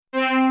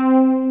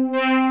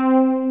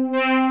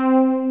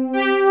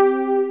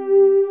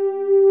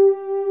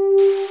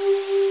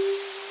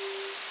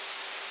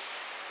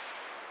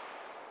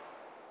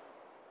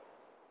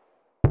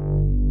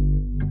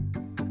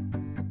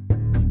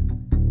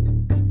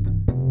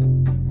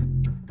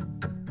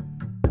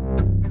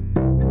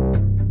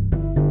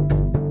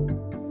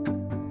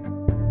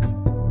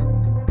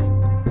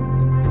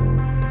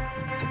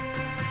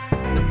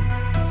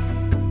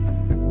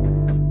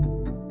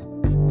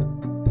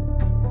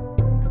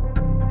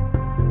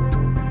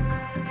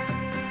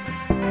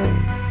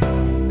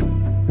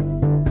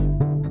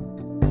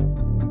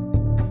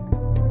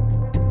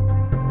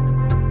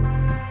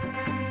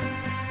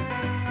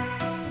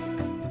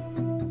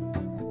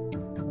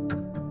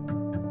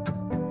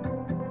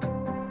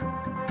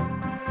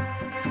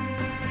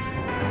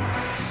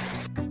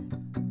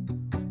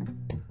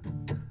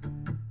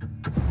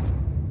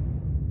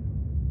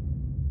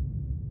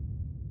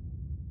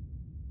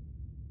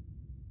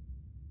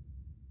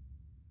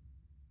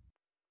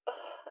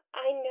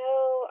I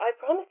know. I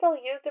promise I'll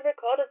use the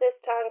recorder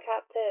this time,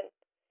 Captain.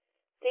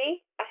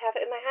 See? I have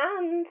it in my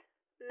hand.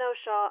 No,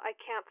 Shaw, I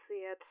can't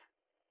see it.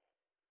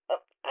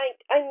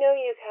 I know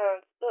you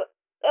can't, but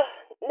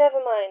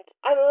never mind.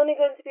 I'm only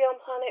going to be on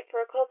planet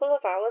for a couple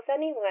of hours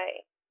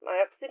anyway.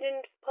 My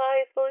oxygen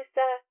supply is fully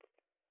set,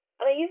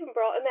 and I even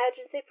brought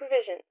emergency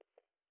provisions.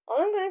 All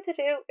I'm going to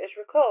do is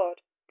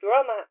record,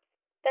 draw maps,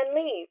 then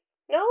leave.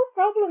 No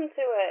problem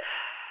to it.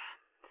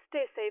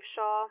 Stay safe,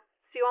 Shaw.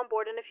 See you on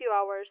board in a few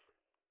hours.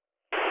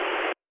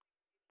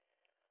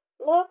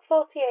 Log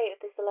 48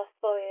 of the Celeste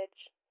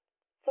voyage.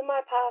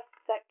 Somewhere past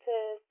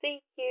sector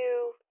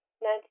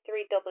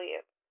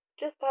CQ-93W.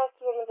 Just past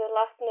one of the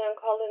last known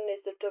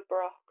colonies of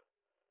Dubrok.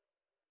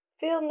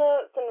 Field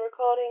notes and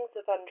recordings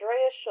of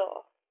Andrea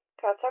Shaw,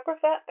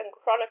 cartographer and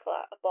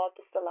chronicler aboard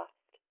the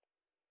Celeste.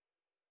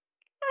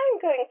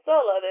 I'm going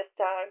solo this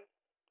time,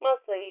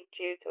 mostly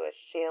due to a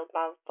shield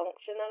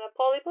malfunction and a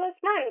poorly placed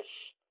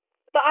wrench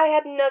that I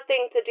had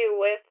nothing to do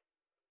with,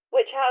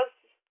 which has,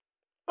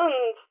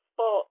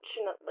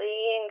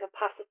 unfortunately,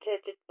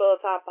 incapacitated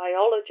both our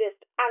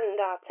biologist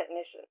and our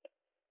technician.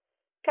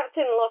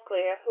 Captain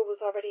Locklear, who was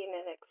already in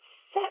an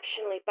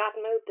exceptionally bad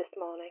mood this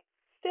morning,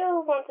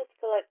 still wanted to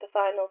collect the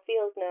final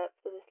field notes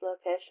for this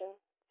location.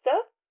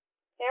 So,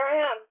 here I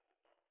am.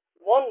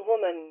 One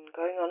woman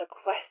going on a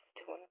quest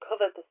to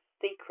uncover the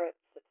secrets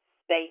of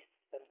space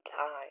and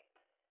time.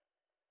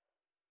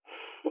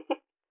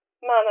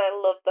 Man, I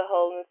love the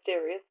whole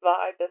mysterious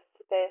vibe of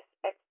space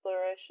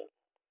exploration.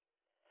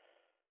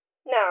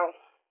 Now,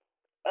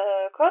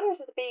 according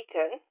to the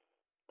beacon,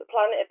 the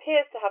planet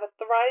appears to have a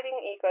thriving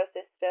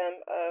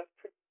ecosystem of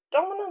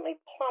predominantly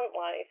plant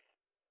life,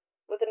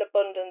 with an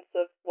abundance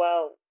of,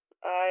 well,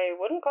 I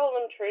wouldn't call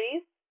them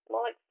trees,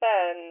 more like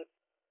ferns,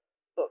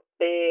 but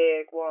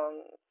big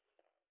ones.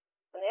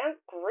 And they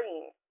aren't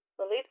green.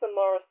 The leaves are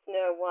more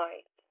snow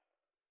white,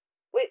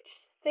 which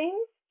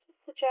seems to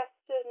suggest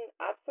an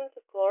absence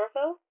of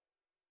chlorophyll,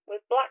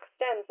 with black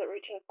stems that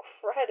reach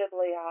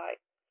incredibly high.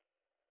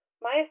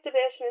 My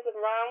estimation is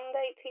around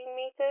 18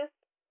 meters.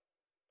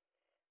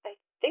 I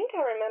think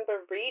I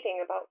remember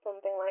reading about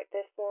something like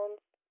this once,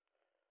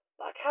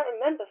 but I can't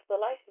remember for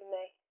the life of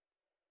me.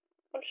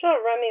 I'm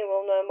sure Remy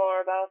will know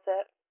more about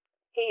it.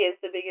 He is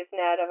the biggest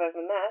nerd I've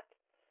ever met.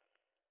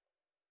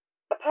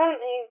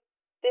 Apparently,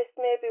 this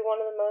may be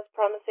one of the most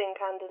promising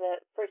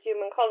candidates for a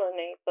human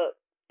colony, but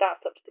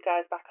that's up to the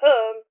guys back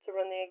home to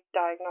run the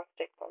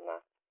diagnostics on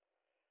that.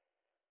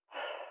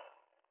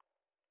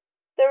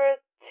 There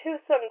are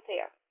 2 suns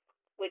here,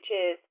 which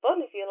is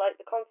fun if you like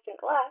the constant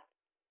glare.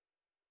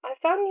 I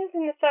found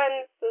using the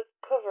fence as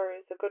cover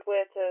is a good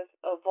way to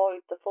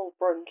avoid the full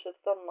brunt of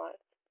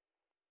sunlight.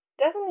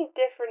 Definitely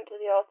different to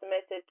the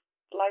automated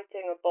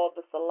lighting aboard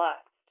the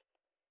Celeste.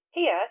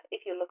 Here,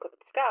 if you look up at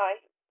the sky,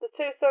 the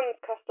 2 suns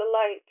cast a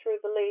light through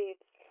the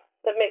leaves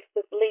that makes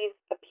the leaves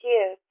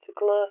appear to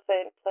glow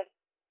faintly.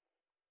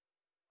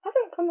 I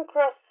haven't come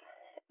across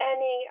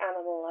any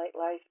animal-like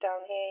life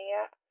down here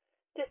yet,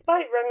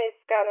 despite Remy's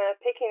scanner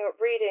picking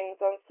up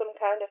readings on some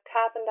kind of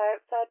carbon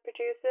dioxide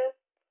producers.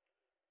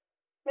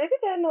 Maybe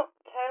they're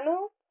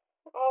nocturnal,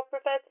 or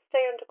prefer to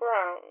stay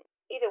underground.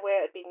 Either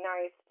way, it'd be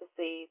nice to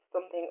see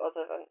something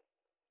other than,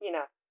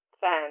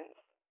 ferns.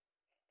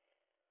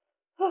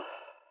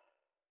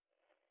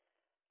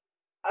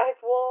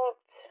 I've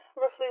walked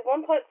roughly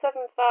 1.75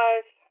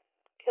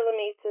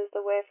 kilometers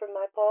away from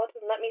my pod,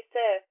 and let me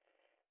say,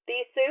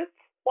 these suits,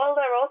 while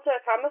their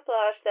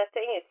auto-camouflage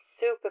setting is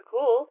super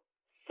cool,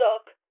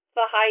 suck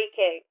for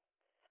hiking,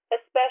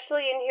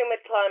 especially in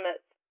humid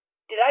climates.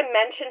 Did I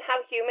mention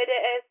how humid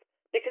it is?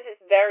 Because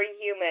it's very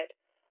humid.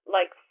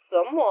 Like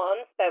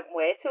someone spent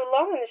way too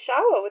long in the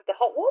shower with the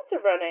hot water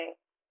running.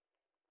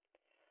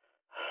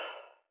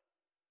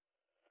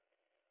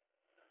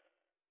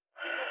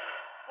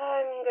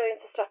 I'm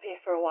going to stop here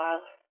for a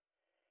while.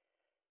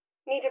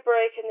 Need a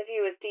break, and the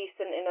view is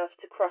decent enough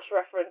to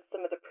cross-reference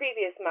some of the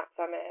previous maps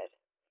I made.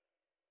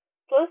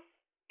 Plus,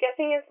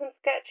 getting in some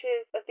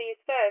sketches of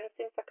these ferns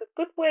seems like a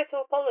good way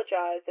to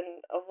apologise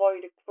and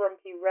avoid a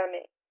grumpy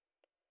Remy.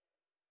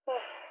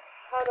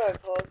 How do I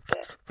pause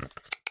this?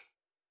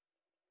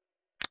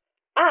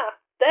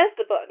 There's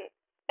the button.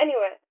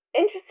 Anyway,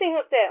 interesting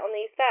update on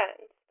these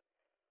ferns.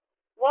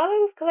 While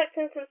I was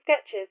collecting some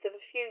sketches of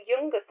a few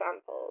younger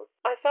samples,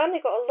 I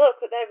finally got a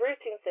look at their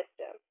rooting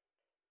system.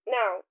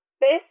 Now,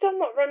 based on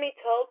what Remy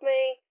told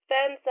me,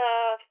 ferns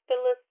are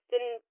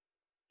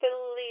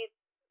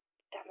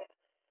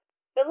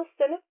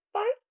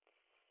philocynophytes?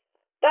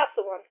 That's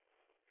the one.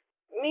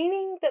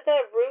 Meaning that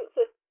their roots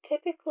are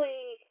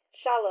typically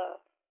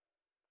shallow.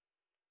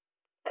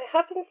 I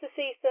happened to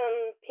see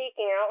some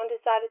peeking out and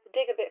decided to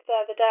dig a bit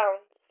further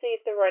down to see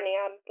if there were any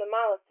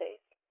abnormalities.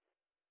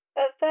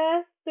 At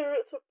first, the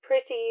roots were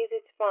pretty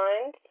easy to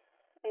find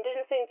and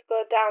didn't seem to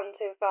go down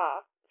too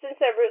far.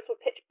 Since their roots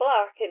were pitch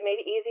black, it made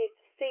it easy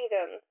to see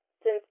them,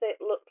 since it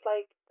looked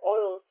like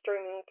oil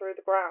streaming through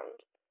the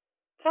ground.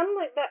 Kind of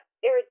like that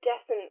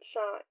iridescent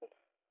shine.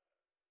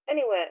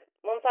 Anyway,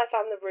 once I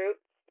found the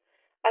roots,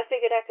 I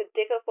figured I could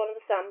dig up one of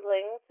the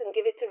samplings and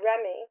give it to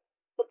Remy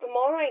the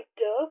more I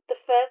dug, the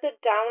further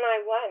down I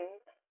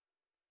went.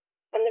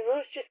 And the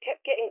roots just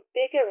kept getting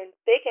bigger and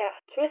bigger,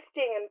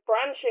 twisting and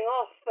branching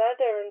off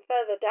further and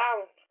further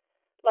down,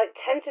 like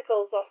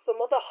tentacles or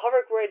some other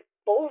horror-grade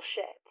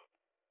bullshit.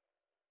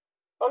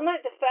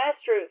 Unlike the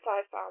first roots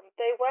I found,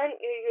 they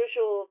weren't your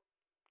usual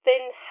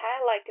thin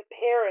hair-like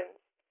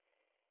appearance.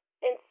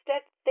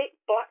 Instead,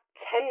 thick black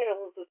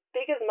tendrils as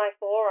big as my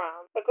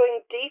forearm are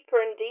going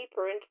deeper and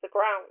deeper into the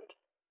ground.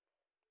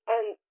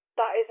 And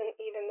that isn't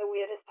even the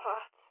weirdest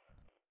part.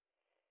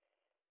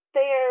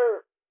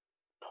 They're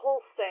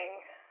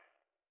pulsing,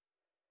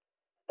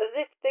 as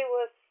if they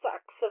were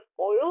sacks of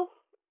oil,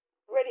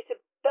 ready to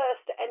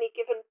burst at any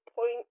given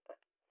point.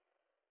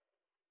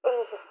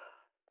 Ugh.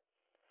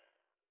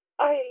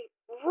 I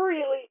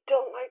really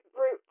don't like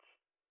roots.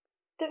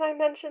 Did I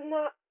mention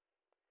that?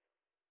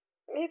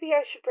 Maybe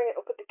I should bring it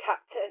up with the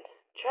captain,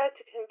 try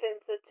to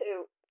convince her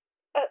to,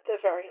 at the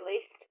very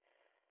least,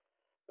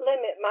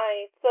 limit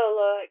my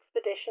solo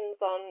expeditions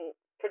on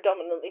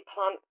predominantly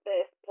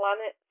plant-based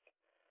planets.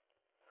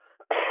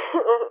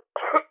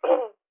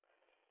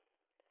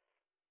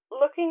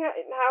 Looking at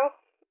it now,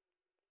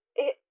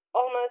 it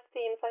almost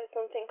seems like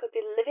something could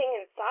be living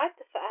inside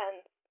the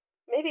ferns.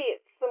 Maybe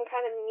it's some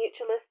kind of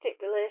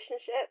mutualistic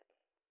relationship.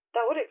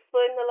 That would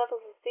explain the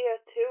levels of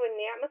CO2 in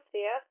the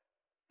atmosphere.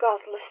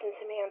 God, listen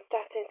to me, I'm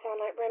starting to sound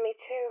like Remy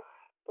too.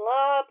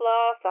 Blah,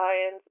 blah,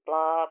 science,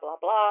 blah, blah,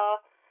 blah.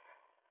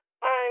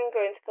 I'm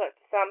going to collect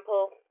a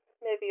sample.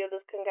 Maybe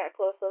others can get a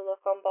closer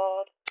look on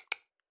board.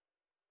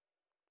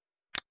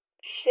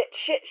 Shit.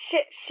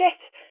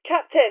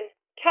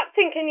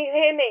 Captain, can you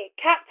hear me?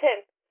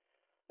 Captain!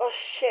 Oh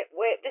shit,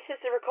 wait, this is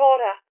the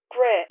recorder.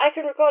 Great, I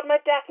can record my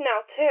death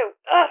now too.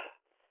 Ugh!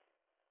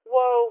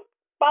 Whoa,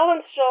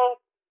 balance,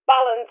 Shaw,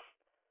 balance.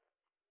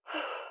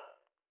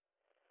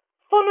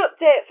 Fun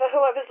update for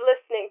whoever's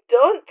listening.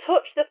 Don't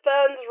touch the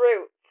fern's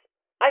roots.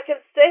 I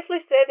can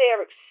safely say they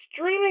are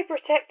extremely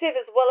protective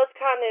as well as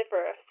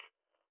carnivorous.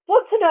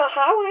 Want to know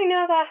how I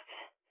know that?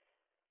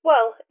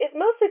 Well, it's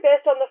mostly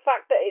based on the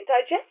fact that it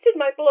digested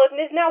my blood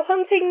and is now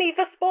hunting me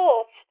for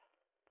sport.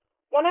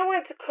 When I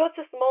went to cut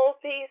a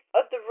small piece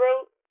of the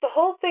root, the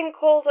whole thing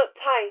coiled up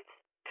tight,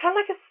 kind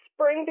of like a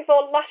spring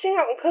before lashing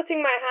out and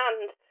cutting my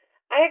hand.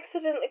 I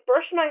accidentally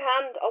brushed my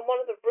hand on one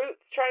of the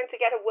roots trying to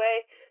get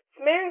away,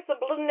 smearing some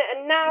blood in it,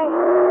 and now...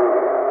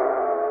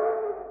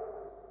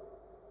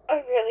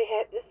 I really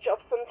hate this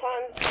job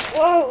sometimes.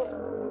 Whoa!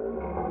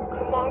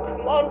 Come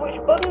on, which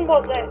button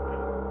was it?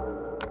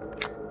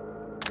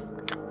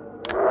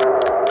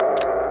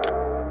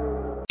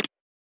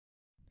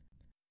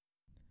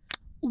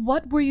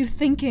 What were you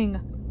thinking?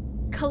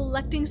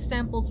 Collecting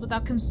samples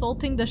without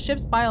consulting the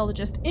ship's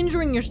biologist,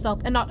 injuring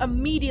yourself and not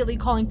immediately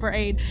calling for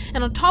aid,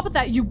 and on top of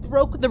that you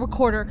broke the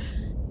recorder.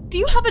 Do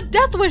you have a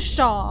death wish,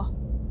 Shaw?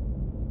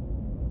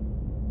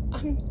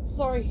 I'm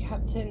sorry,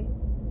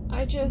 Captain.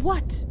 I just...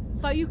 What?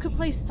 Thought you could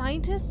play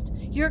scientist?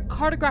 You're a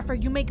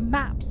cartographer, you make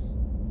maps.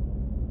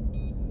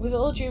 With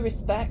all due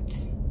respect,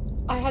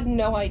 I had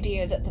no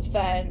idea that the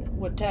fern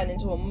would turn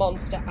into a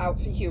monster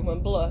out for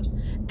human blood.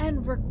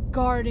 And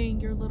regarding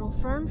your little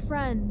fern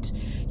friend,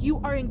 you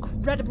are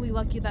incredibly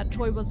lucky that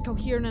Troy was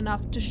coherent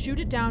enough to shoot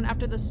it down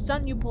after the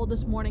stunt you pulled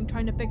this morning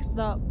trying to fix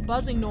the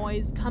buzzing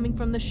noise coming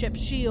from the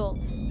ship's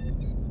shields.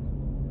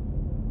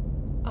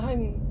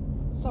 I'm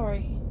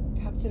sorry,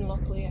 Captain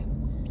Locklear.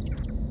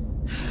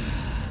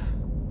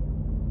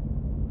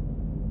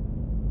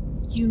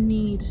 You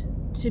need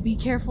to be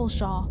careful,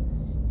 Shaw.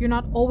 You're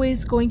not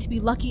always going to be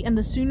lucky, and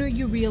the sooner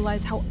you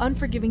realize how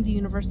unforgiving the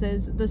universe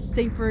is, the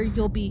safer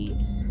you'll be.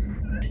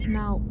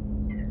 Now,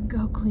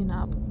 go clean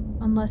up.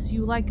 Unless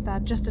you like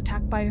that just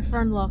attacked by a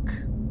fern look.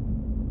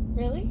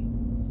 Really?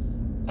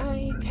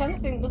 I kind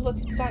of think the look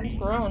is starting to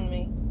grow on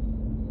me.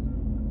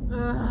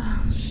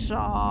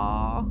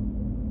 Shaw.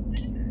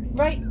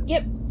 Right,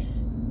 yep.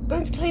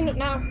 Going to clean up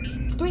now.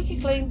 Squeaky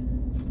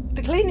clean.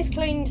 The cleanest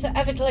clean to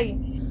ever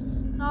clean.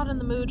 Not in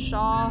the mood,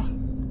 Shaw.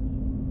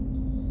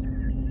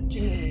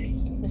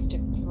 Jeez, Mr.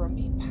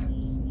 Grumpy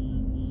Pants.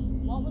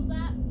 What was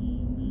that?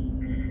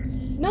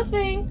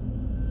 Nothing.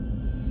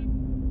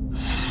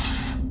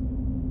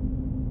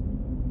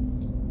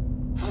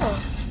 Oh.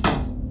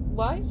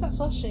 Why is that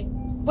flashing?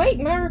 Wait,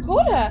 my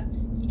recorder!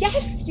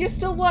 Yes, you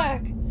still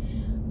work!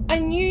 I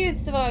knew you'd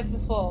survive the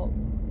fall.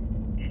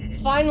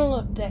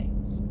 Final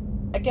updates.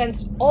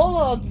 Against all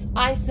odds,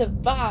 I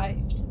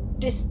survived,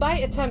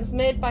 despite attempts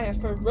made by a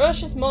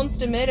ferocious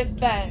monster made of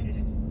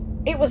ferns.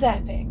 It was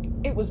epic.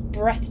 It was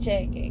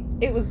breathtaking.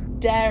 It was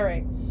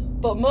daring.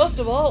 But most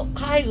of all,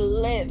 I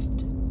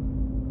lived.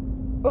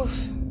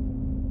 Oof.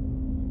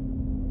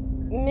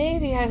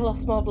 Maybe I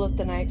lost more blood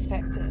than I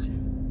expected.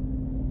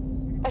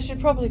 I should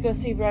probably go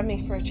see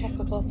Remy for a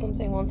checkup or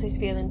something once he's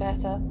feeling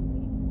better.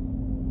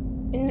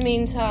 In the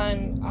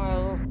meantime,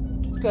 I'll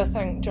go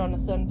thank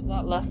Jonathan for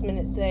that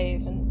last-minute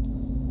save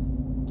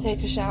and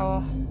take a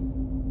shower.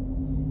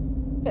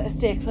 Better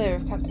stay clear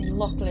of Captain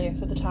Locklear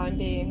for the time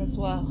being as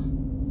well.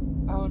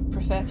 I would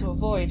prefer to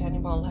avoid any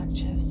more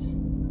lectures.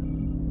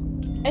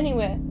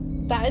 Anyway,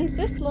 that ends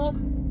this log.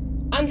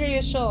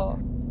 Andrea Shaw,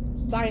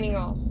 signing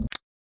off.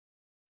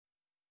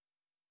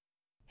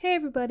 Hey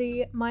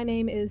everybody, my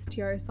name is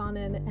Tiara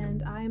Sonnen,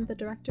 and I am the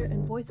director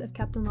and voice of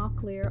Captain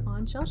Locklear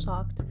on Shell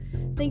Shocked.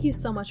 Thank you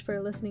so much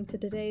for listening to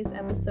today's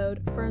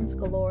episode, Ferns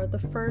Galore, the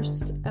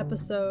first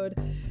episode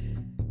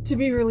to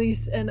be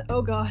released, and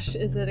oh gosh,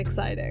 is it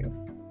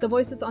exciting. The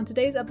voices on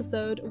today's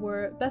episode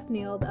were Beth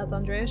Neild as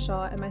Andrea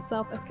Shaw and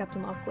myself as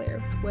Captain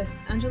Locklear, with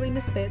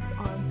Angelina Spitz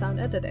on sound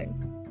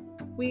editing.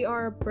 We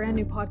are a brand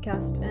new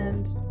podcast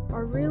and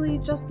are really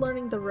just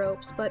learning the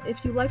ropes, but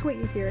if you like what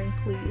you're hearing,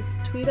 please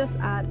tweet us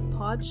at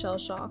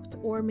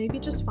PodShellShocked, or maybe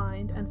just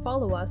find and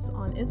follow us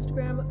on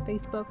Instagram,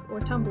 Facebook, or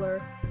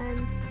Tumblr,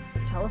 and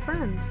tell a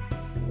friend.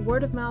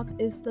 Word of mouth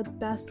is the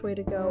best way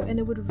to go, and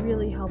it would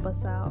really help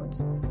us out.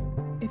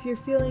 If you're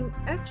feeling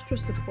extra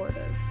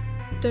supportive,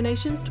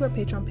 donations to our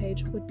Patreon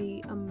page would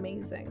be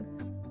amazing.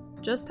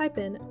 Just type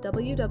in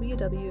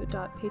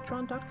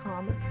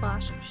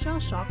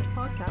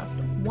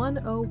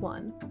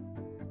www.patreon.com/shellshockedpodcast101.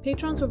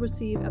 Patrons will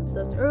receive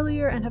episodes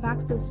earlier and have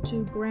access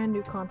to brand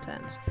new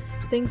content.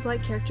 Things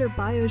like character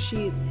bio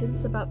sheets,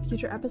 hints about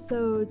future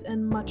episodes,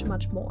 and much,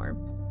 much more.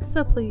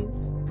 So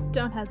please,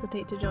 don't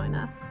hesitate to join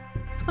us.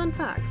 Fun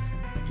fact,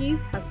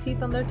 geese have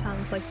teeth on their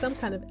tongues like some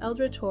kind of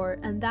eldritch horror,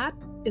 and that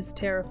is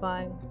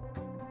terrifying.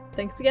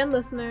 Thanks again,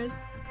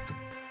 listeners.